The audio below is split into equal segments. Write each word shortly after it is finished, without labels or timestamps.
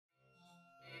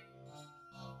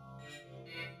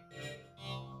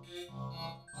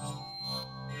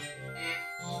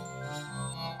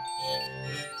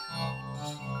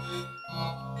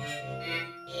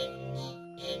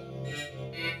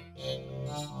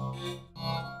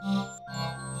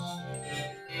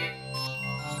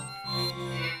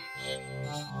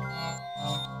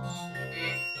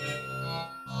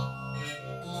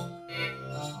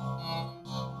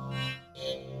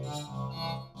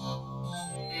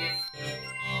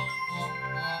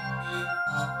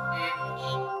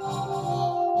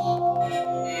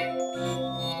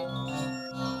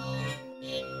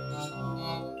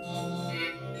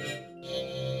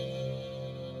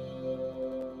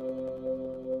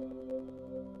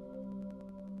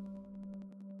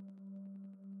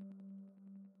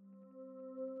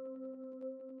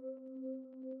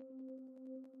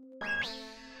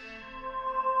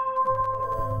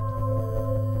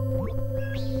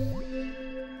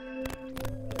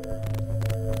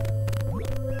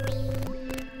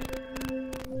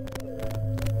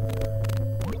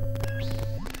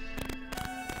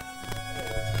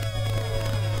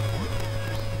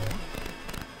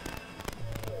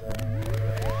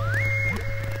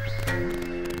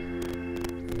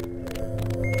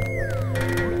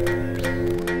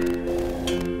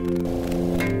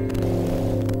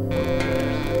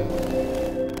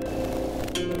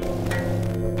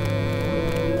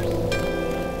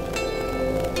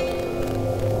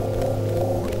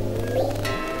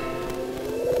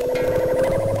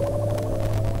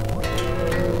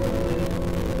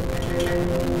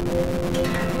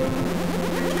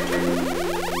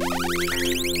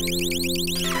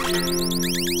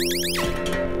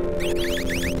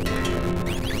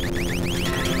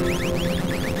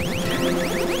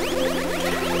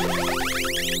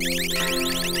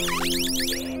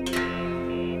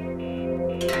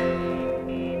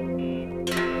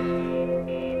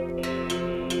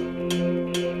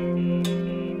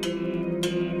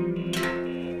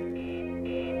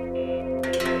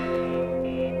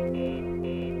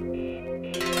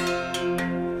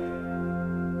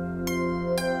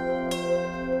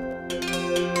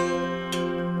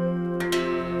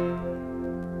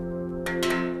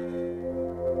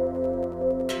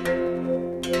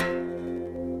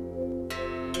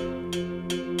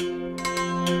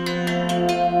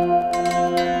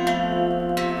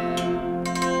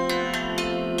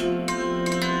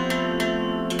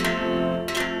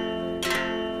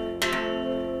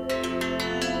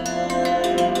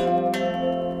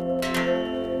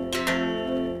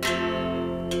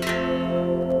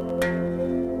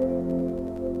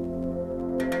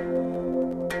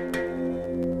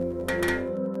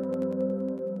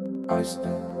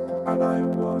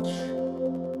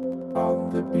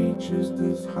as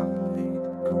the tide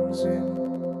comes in,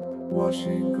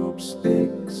 washing up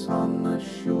sticks on the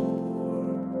shore,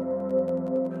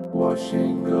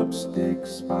 washing up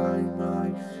sticks by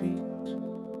my feet.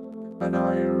 And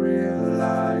I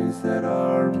realize there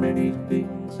are many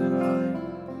things that I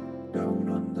don't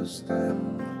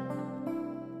understand.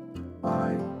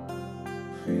 I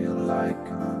feel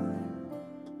like I'm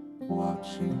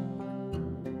watching,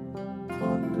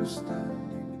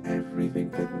 understanding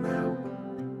everything that now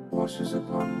washes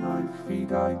upon my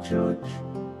feet. I judge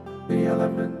the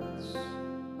elements,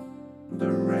 the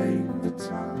rain, the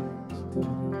tides, the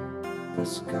moon, the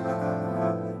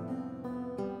sky.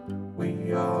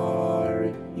 We are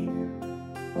here,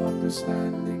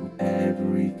 understanding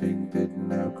everything that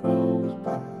now goes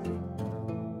by.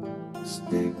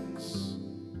 Sticks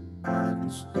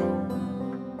and stone,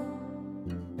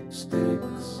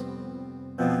 sticks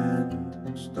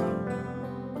and stone.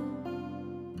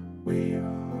 We are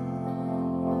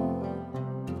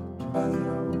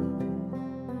alone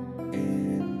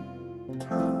in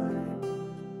time,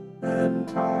 and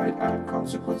tide and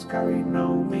consequence carry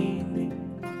no meaning.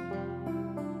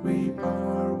 We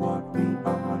are what we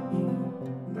are here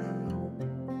now.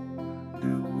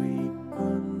 Do we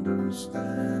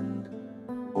understand?